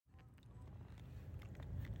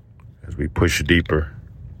as we push deeper,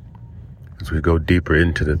 as we go deeper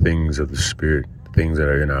into the things of the Spirit, things that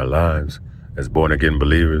are in our lives as born-again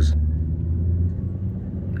believers,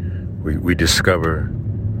 we discover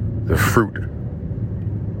the fruit.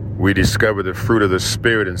 We discover the fruit of the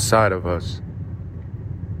Spirit inside of us.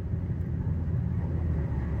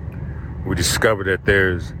 We discover that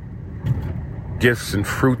there's gifts and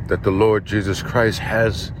fruit that the Lord Jesus Christ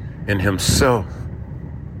has in himself.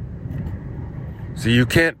 See, you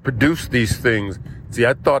can't produce these things. See,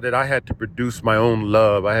 I thought that I had to produce my own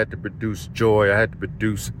love. I had to produce joy. I had to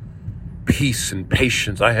produce peace and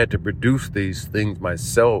patience. I had to produce these things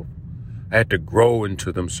myself. I had to grow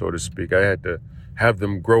into them, so to speak. I had to have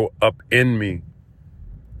them grow up in me.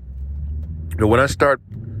 But when I start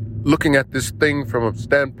looking at this thing from a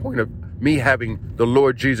standpoint of me having the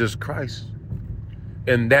Lord Jesus Christ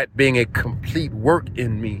and that being a complete work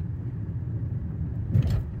in me,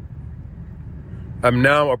 I'm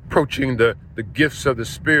now approaching the gifts of the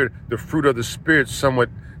Spirit, the fruit of the Spirit, somewhat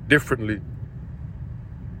differently.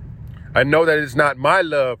 I know that it's not my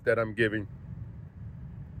love that I'm giving.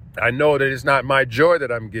 I know that it's not my joy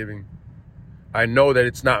that I'm giving. I know that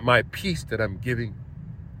it's not my peace that I'm giving.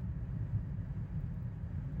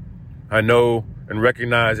 I know and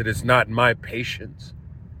recognize that it's not my patience,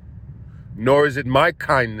 nor is it my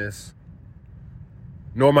kindness,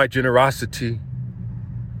 nor my generosity,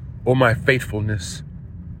 or my faithfulness.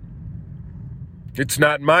 It's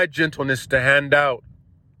not my gentleness to hand out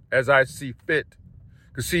as I see fit.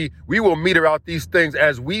 Because see, we will meter out these things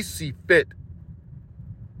as we see fit.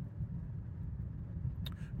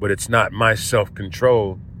 But it's not my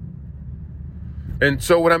self-control. And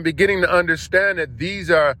so when I'm beginning to understand that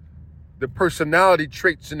these are the personality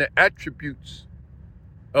traits and the attributes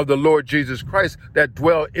of the Lord Jesus Christ that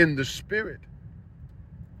dwell in the Spirit,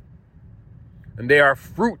 and they are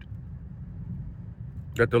fruit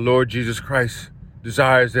that the Lord Jesus Christ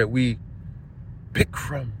desires that we pick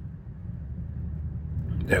from,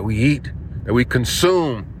 that we eat, that we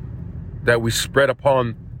consume, that we spread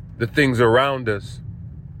upon the things around us.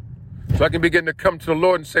 So I can begin to come to the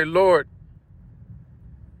Lord and say, Lord,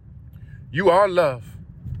 you are love.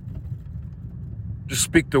 Just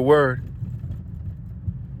speak the word.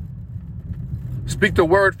 Speak the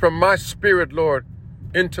word from my spirit, Lord,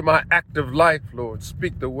 into my active life, Lord.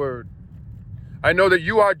 Speak the word. I know that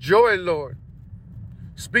you are joy, Lord.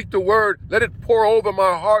 Speak the word. Let it pour over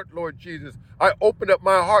my heart, Lord Jesus. I open up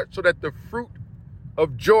my heart so that the fruit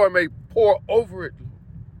of joy may pour over it.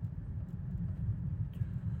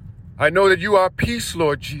 I know that you are peace,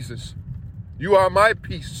 Lord Jesus. You are my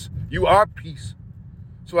peace. You are peace.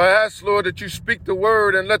 So I ask, Lord, that you speak the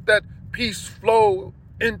word and let that peace flow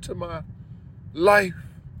into my life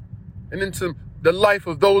and into the life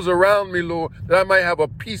of those around me, Lord, that I might have a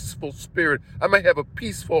peaceful spirit. I might have a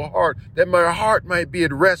peaceful heart, that my heart might be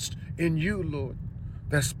at rest in you, Lord.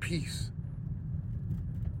 That's peace.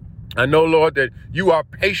 I know, Lord, that you are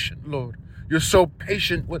patient, Lord. You're so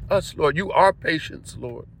patient with us, Lord. You are patience,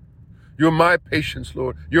 Lord. You're my patience,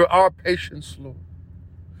 Lord. You're our patience, Lord.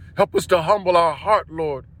 Help us to humble our heart,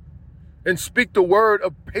 Lord, and speak the word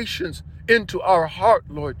of patience into our heart,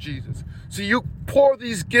 Lord Jesus. See, you pour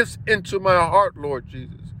these gifts into my heart, Lord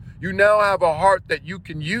Jesus. You now have a heart that you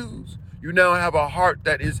can use. You now have a heart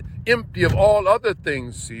that is empty of all other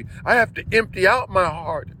things, see. I have to empty out my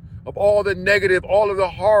heart of all the negative, all of the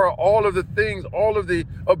horror, all of the things, all of the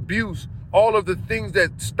abuse, all of the things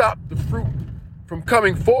that stop the fruit from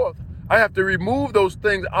coming forth. I have to remove those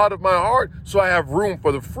things out of my heart so I have room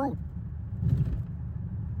for the fruit.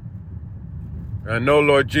 I know,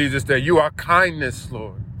 Lord Jesus, that you are kindness,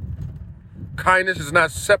 Lord. Kindness is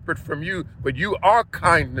not separate from you, but you are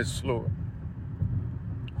kindness, Lord.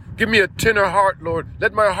 Give me a tender heart, Lord.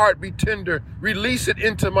 Let my heart be tender. Release it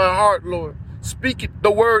into my heart, Lord. Speak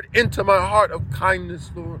the word into my heart of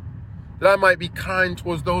kindness, Lord, that I might be kind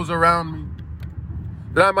towards those around me,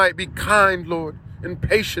 that I might be kind, Lord, and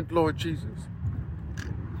patient, Lord Jesus,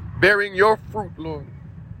 bearing your fruit, Lord.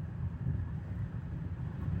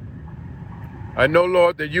 I know,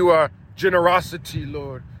 Lord, that you are generosity,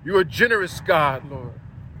 Lord. You are generous, God, Lord.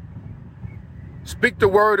 Speak the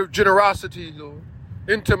word of generosity, Lord,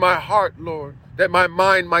 into my heart, Lord, that my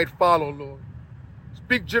mind might follow, Lord.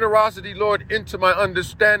 Speak generosity, Lord, into my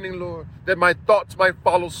understanding, Lord, that my thoughts might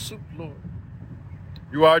follow suit, Lord.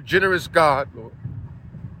 You are a generous God, Lord.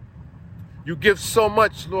 You give so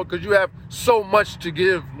much, Lord, because you have so much to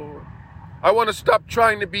give, Lord. I want to stop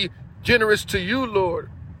trying to be generous to you, Lord.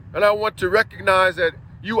 And I want to recognize that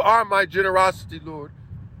you are my generosity, Lord.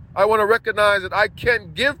 I want to recognize that I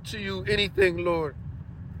can't give to you anything, Lord,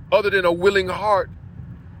 other than a willing heart.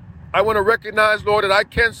 I want to recognize, Lord, that I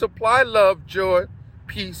can supply love, joy,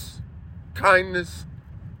 peace, kindness,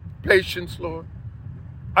 patience, Lord.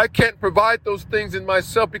 I can't provide those things in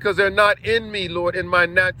myself because they're not in me, Lord, in my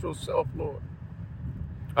natural self, Lord.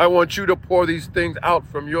 I want you to pour these things out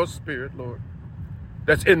from your spirit, Lord,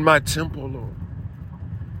 that's in my temple, Lord.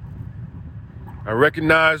 I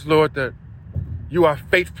recognize, Lord, that you are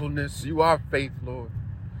faithfulness. You are faith, Lord.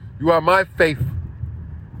 You are my faith.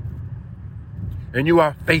 And you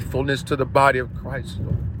are faithfulness to the body of Christ,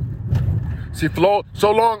 Lord. See,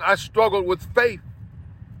 so long I struggled with faith.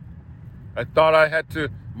 I thought I had to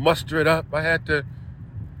muster it up. I had to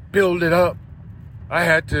build it up. I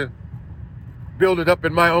had to build it up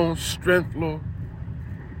in my own strength, Lord.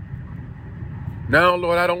 Now,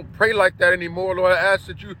 Lord, I don't pray like that anymore, Lord. I ask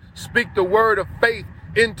that you speak the word of faith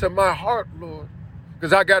into my heart, Lord,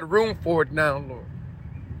 because I got room for it now, Lord.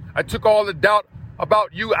 I took all the doubt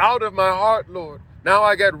about you out of my heart, Lord. Now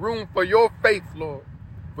I got room for your faith, Lord,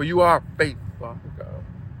 for you are faith, Father God.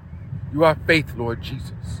 You are faith, Lord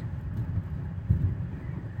Jesus.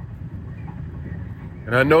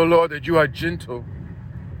 And I know, Lord, that you are gentle.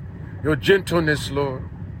 Your gentleness, Lord.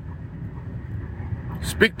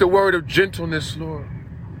 Speak the word of gentleness, Lord,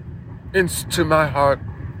 into my heart.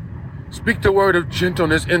 Speak the word of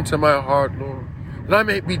gentleness into my heart, Lord, that I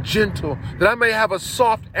may be gentle, that I may have a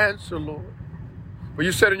soft answer, Lord. For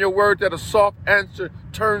you said in your word that a soft answer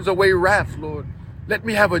turns away wrath, Lord. Let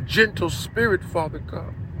me have a gentle spirit, Father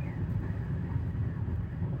God,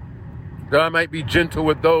 that I might be gentle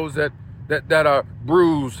with those that are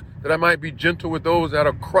bruised, that I might be gentle with those that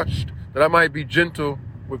are crushed, that I might be gentle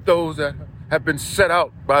with those that have been set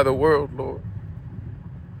out by the world, Lord.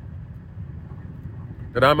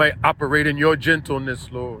 That I might operate in your gentleness,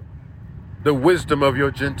 Lord, the wisdom of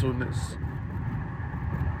your gentleness.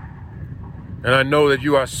 And I know that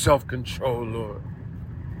you are self-control, Lord.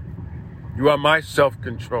 You are my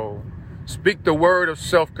self-control. Speak the word of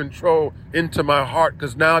self-control into my heart,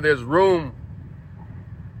 because now there's room.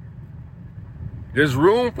 There's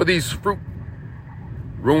room for these fruit,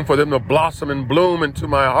 room for them to blossom and bloom into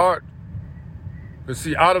my heart. Because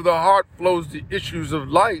see, out of the heart flows the issues of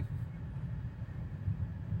life.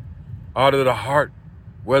 Out of the heart,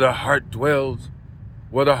 where the heart dwells,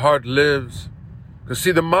 where the heart lives. Because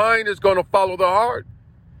see, the mind is going to follow the heart.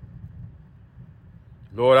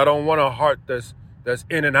 Lord, I don't want a heart that's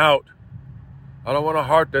in and out. I don't want a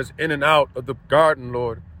heart that's in and out of the garden,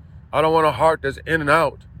 Lord. I don't want a heart that's in and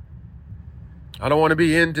out. I don't want to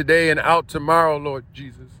be in today and out tomorrow, Lord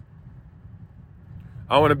Jesus.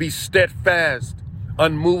 I want to be steadfast,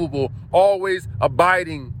 unmovable, always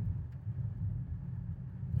abiding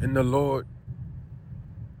in the Lord.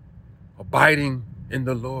 Abiding in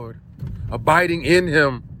the Lord. Abiding in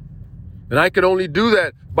him. And I can only do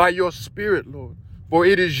that by your spirit, Lord. For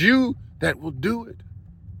it is you that will do it.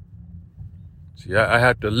 See, I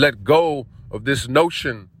have to let go of this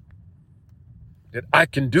notion that I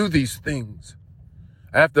can do these things.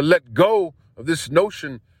 I have to let go of this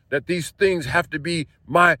notion that these things have to be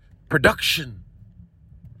my production.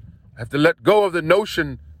 I have to let go of the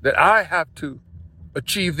notion that I have to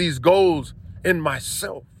achieve these goals in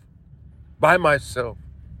myself, by myself,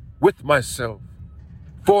 with myself,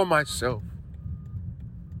 for myself.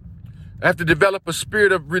 I have to develop a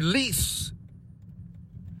spirit of release,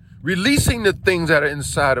 releasing the things that are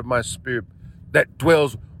inside of my spirit that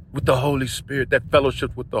dwells with the Holy Spirit, that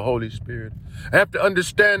fellowship with the Holy Spirit. I have to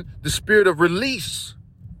understand the spirit of release.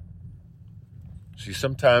 See,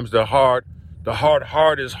 sometimes the hard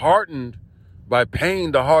heart is hardened by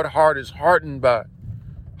pain. The hard heart is hardened by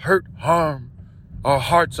hurt, harm. Our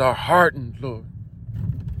hearts are hardened, Lord,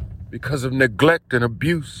 because of neglect and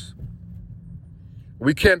abuse.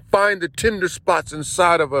 We can't find the tender spots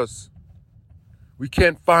inside of us. We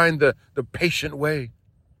can't find the patient way.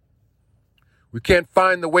 We can't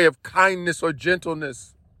find the way of kindness or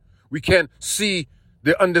gentleness. We can't see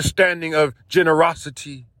the understanding of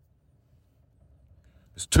generosity.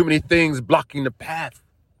 There's too many things blocking the path.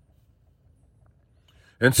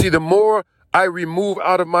 And see, the more I remove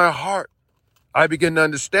out of my heart, I begin to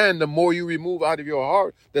understand the more you remove out of your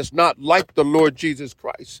heart that's not like the Lord Jesus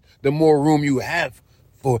Christ, the more room you have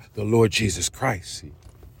for the Lord Jesus Christ. See?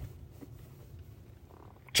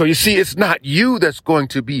 So you see, it's not you that's going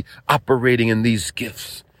to be operating in these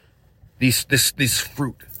gifts, this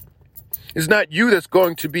fruit. It's not you that's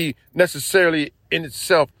going to be necessarily in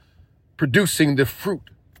itself producing the fruit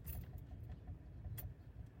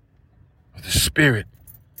of the Spirit.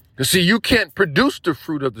 You see, you can't produce the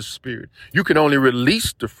fruit of the Spirit. You can only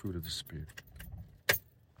release the fruit of the Spirit.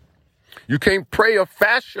 You can't pray or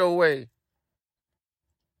fast your way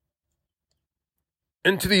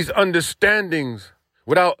into these understandings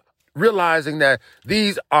without realizing that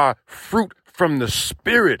these are fruit from the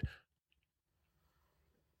Spirit.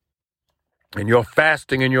 And your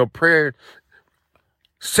fasting and your prayer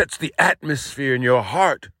sets the atmosphere in your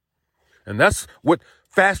heart. And that's what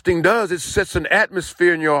fasting does. It sets an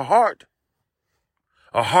atmosphere in your heart,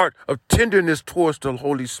 a heart of tenderness towards the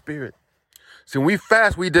Holy Spirit. See, when we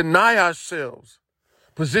fast, we deny ourselves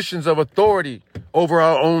positions of authority over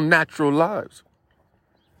our own natural lives.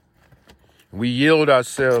 We yield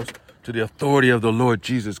ourselves to the authority of the Lord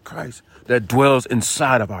Jesus Christ that dwells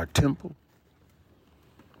inside of our temple.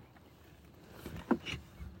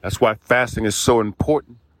 That's why fasting is so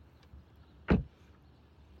important.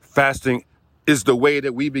 Fasting is the way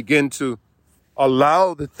that we begin to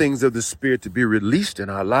allow the things of the Spirit to be released in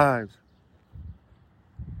our lives.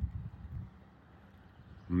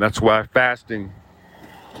 And that's why fasting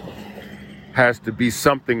has to be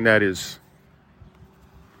something that is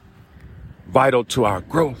vital to our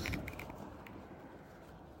growth.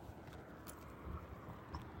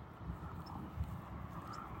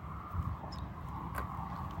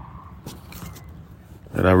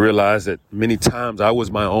 And I realized that many times I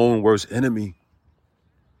was my own worst enemy.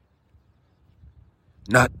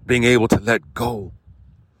 Not being able to let go.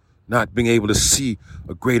 Not being able to see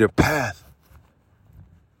a greater path.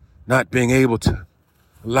 Not being able to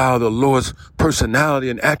allow the Lord's personality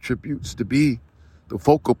and attributes to be the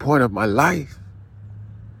focal point of my life.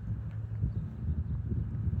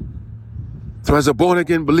 So as a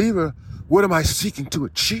born-again believer, what am I seeking to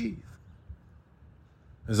achieve?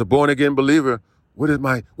 As a born-again believer, what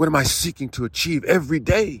am I seeking to achieve every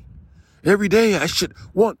day? Every day I should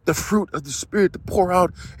want the fruit of the Spirit to pour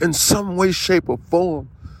out in some way, shape, or form.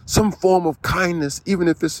 Some form of kindness, even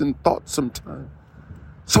if it's in thought sometimes.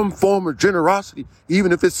 Some form of generosity,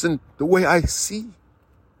 even if it's in the way I see.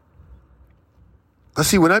 Because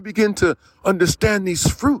see, when I begin to understand these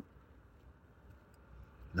fruit,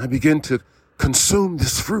 and I begin to consume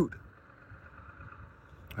this fruit,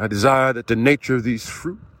 I desire that the nature of these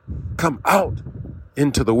fruit come out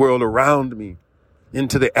into the world around me,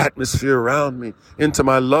 into the atmosphere around me, into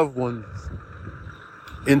my loved ones,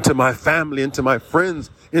 into my family, into my friends,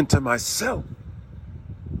 into myself.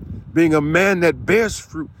 Being a man that bears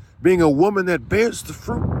fruit, being a woman that bears the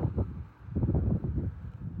fruit.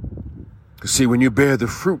 Because see, when you bear the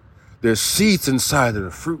fruit, there's seeds inside of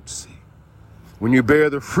the fruit, see. When you bear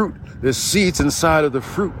the fruit, there's seeds inside of the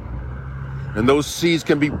fruit. And those seeds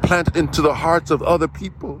can be planted into the hearts of other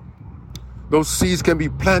people. Those seeds can be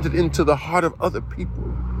planted into the heart of other people.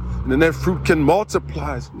 And then that fruit can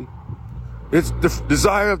multiply. See? It's the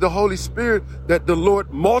desire of the Holy Spirit that the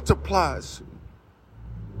Lord multiplies.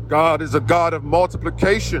 God is a God of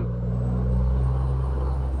multiplication.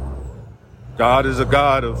 God is a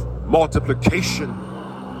God of multiplication.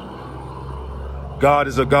 God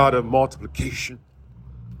is a God of multiplication.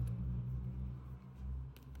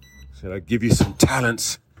 He said, I give you some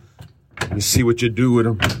talents. Let me see what you do with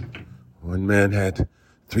them. One man had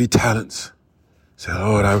 3 talents. He said,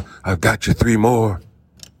 Lord, I've got you 3 more.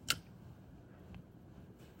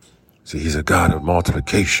 See, he's a God of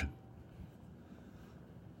multiplication.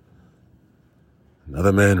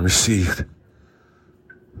 Another man received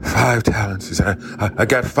 5 talents. He said, I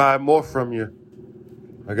got 5 more from you.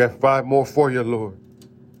 I got 5 more for you, Lord.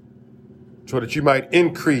 So that you might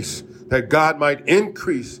increase, that God might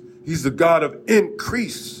increase. He's the God of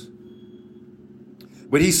increase.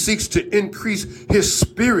 But he seeks to increase his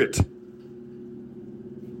spirit.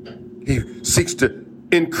 He seeks to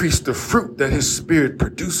increase the fruit that his spirit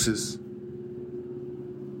produces.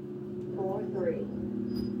 4-3.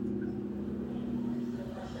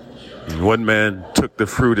 And one man took the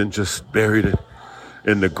fruit and just buried it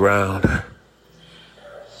in the ground.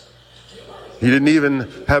 He didn't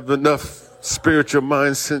even have enough spiritual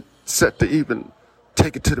mindset to even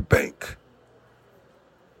take it to the bank.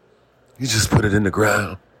 He just put it in the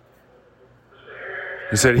ground.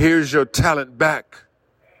 He said, here's your talent back.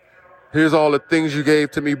 Here's all the things you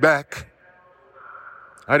gave to me back.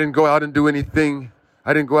 I didn't go out and do anything.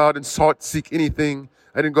 I didn't go out and seek anything.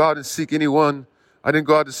 I didn't go out and seek anyone. I didn't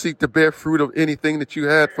go out to seek to bear fruit of anything that you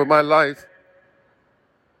had for my life.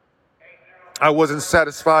 I wasn't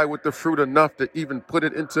satisfied with the fruit enough to even put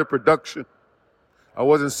it into production. I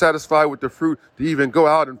wasn't satisfied with the fruit to even go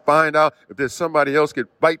out and find out if there's somebody else could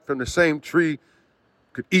bite from the same tree,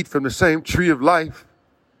 could eat from the same tree of life.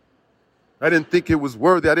 I didn't think it was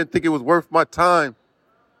worthy. I didn't think it was worth my time.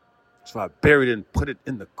 So I buried it and put it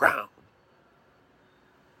in the ground.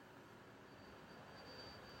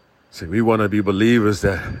 See, we want to be believers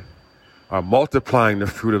that are multiplying the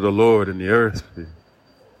fruit of the Lord in the earth.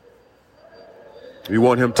 We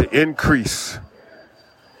want him to increase.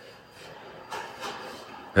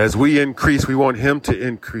 As we increase, we want him to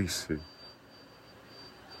increase.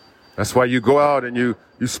 That's why you go out and you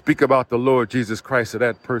speak about the Lord Jesus Christ to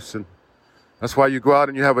that person. That's why you go out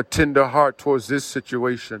and you have a tender heart towards this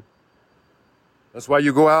situation. That's why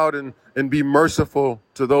you go out and be merciful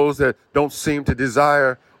to those that don't seem to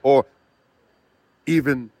desire or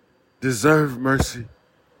even deserve mercy.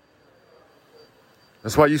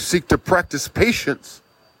 That's why you seek to practice patience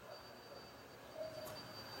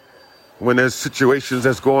when there's situations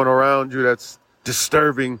that's going around you that's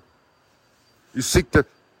disturbing. You seek to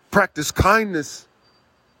practice kindness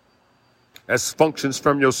as functions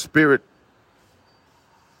from your spirit.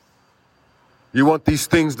 You want these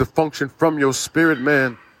things to function from your spirit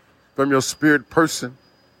man, from your spirit person,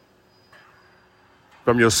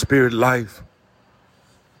 from your spirit life,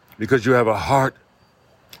 because you have a heart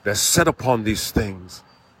that's set upon these things.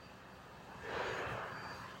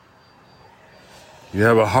 You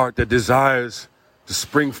have a heart that desires to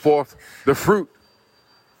spring forth the fruit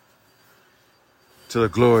to the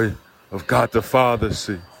glory of God the Father.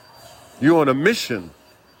 See, you're on a mission.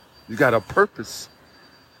 You got a purpose.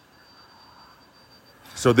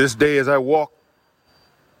 So this day as I walk,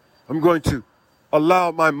 I'm going to allow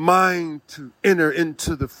my mind to enter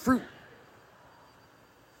into the fruit.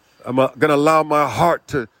 I'm going to allow my heart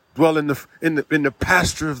to dwell in the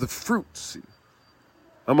pasture of the fruit. See,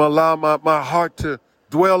 I'm going to allow my heart to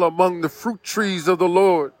dwell among the fruit trees of the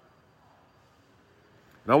Lord.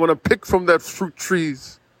 And I want to pick from that fruit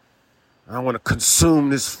trees. And I want to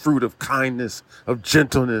consume this fruit of kindness, of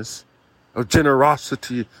gentleness, of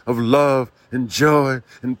generosity, of love and joy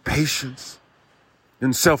and patience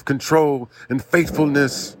and self-control and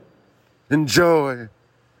faithfulness and joy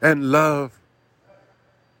and love.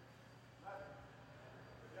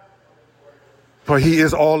 For he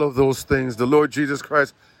is all of those things. The Lord Jesus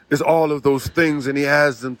Christ is all of those things, and he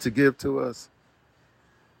has them to give to us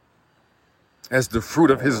as the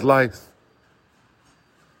fruit of his life.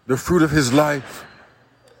 The fruit of his life.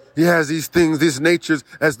 He has these things, these natures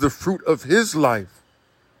as the fruit of his life.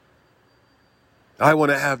 I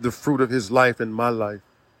want to have the fruit of his life in my life.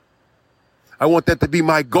 I want that to be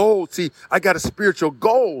my goal. See, I got a spiritual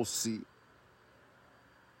goal, see.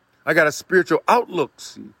 I got a spiritual outlook,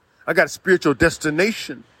 see. I got a spiritual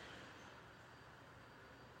destination.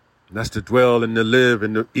 And that's to dwell and to live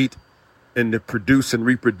and to eat and to produce and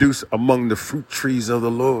reproduce among the fruit trees of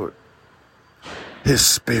the Lord. His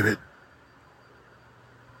spirit.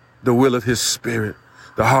 The will of his spirit.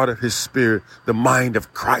 The heart of his spirit. The mind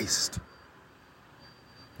of Christ.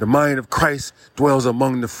 The mind of Christ dwells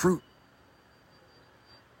among the fruit.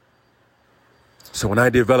 So when I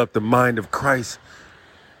develop the mind of Christ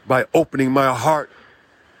by opening my heart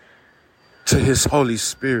to his Holy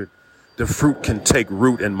Spirit, the fruit can take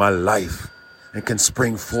root in my life and can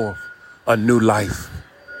spring forth a new life,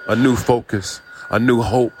 a new focus, a new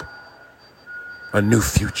hope, a new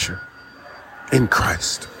future in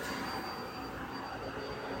Christ.